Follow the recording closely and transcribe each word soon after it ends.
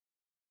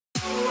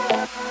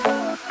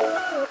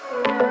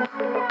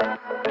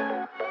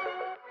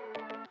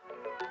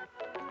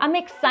I'm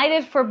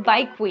excited for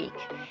Bike Week,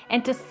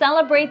 and to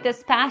celebrate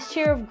this past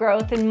year of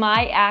growth in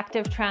my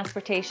active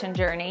transportation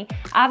journey,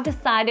 I've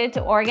decided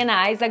to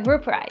organize a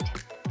group ride.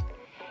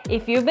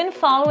 If you've been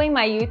following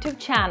my YouTube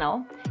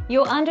channel,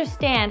 you'll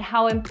understand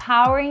how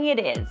empowering it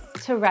is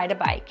to ride a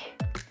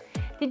bike.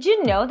 Did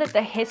you know that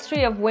the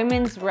history of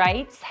women's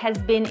rights has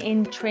been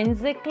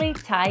intrinsically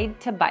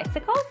tied to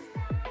bicycles?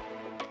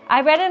 I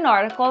read an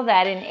article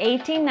that in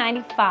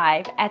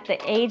 1895, at the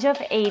age of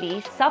 80,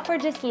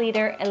 suffragist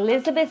leader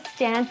Elizabeth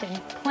Stanton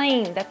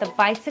claimed that the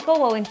bicycle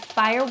will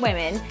inspire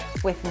women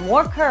with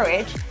more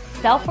courage,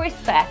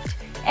 self-respect,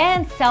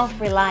 and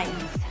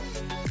self-reliance.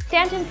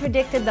 Stanton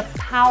predicted the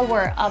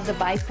power of the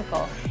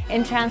bicycle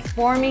in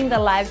transforming the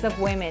lives of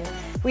women,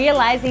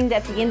 realizing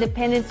that the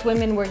independence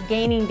women were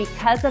gaining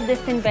because of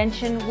this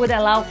invention would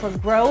allow for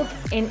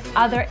growth in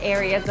other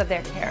areas of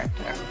their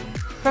character.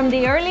 From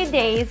the early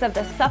days of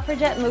the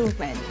suffragette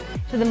movement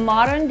to the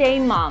modern-day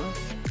moms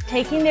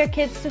taking their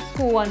kids to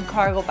school on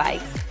cargo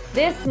bikes,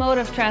 this mode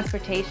of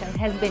transportation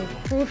has been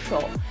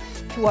crucial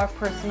to our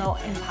personal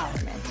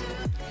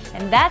empowerment.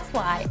 And that's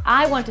why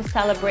I want to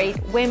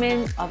celebrate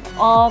women of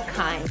all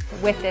kinds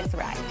with this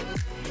ride.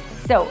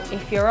 So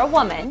if you're a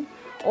woman,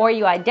 or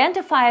you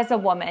identify as a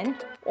woman,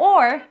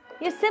 or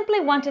you simply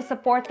want to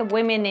support the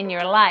women in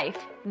your life,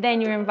 then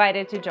you're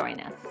invited to join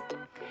us.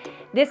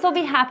 This will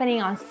be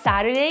happening on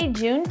Saturday,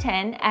 June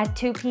 10 at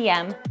 2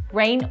 p.m.,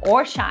 rain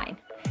or shine.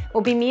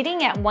 We'll be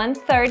meeting at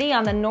 1:30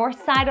 on the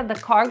north side of the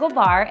cargo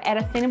bar at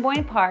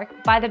Assiniboine Park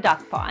by the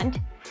duck pond.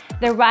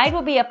 The ride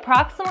will be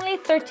approximately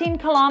 13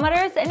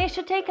 kilometers and it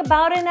should take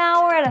about an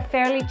hour at a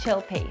fairly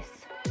chill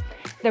pace.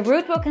 The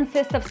route will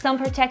consist of some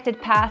protected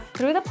paths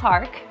through the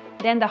park,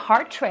 then the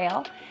Heart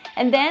Trail,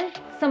 and then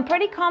some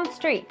pretty calm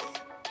streets.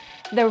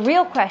 The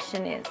real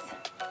question is,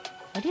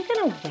 what are you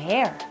gonna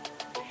wear?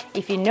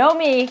 If you know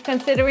me,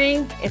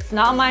 considering it's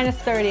not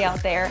 -30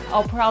 out there,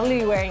 I'll probably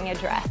be wearing a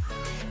dress.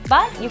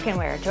 But you can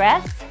wear a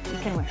dress, you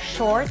can wear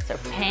shorts or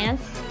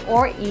pants,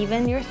 or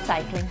even your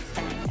cycling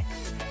spandex.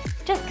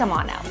 Just come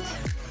on out.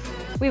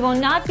 We will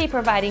not be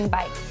providing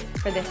bikes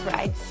for this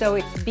ride, so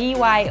it's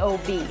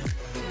BYOB.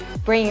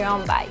 Bring your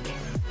own bike.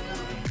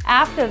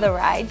 After the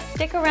ride,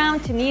 stick around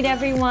to meet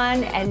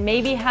everyone and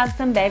maybe have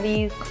some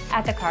bevies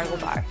at the cargo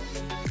bar.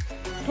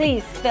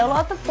 Please fill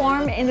out the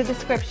form in the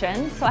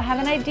description so I have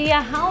an idea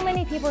how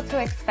many people to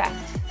expect.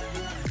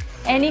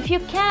 And if you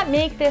can't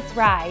make this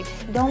ride,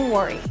 don't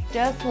worry.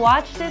 Just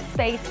watch this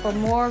space for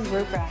more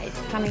group rides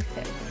coming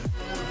soon.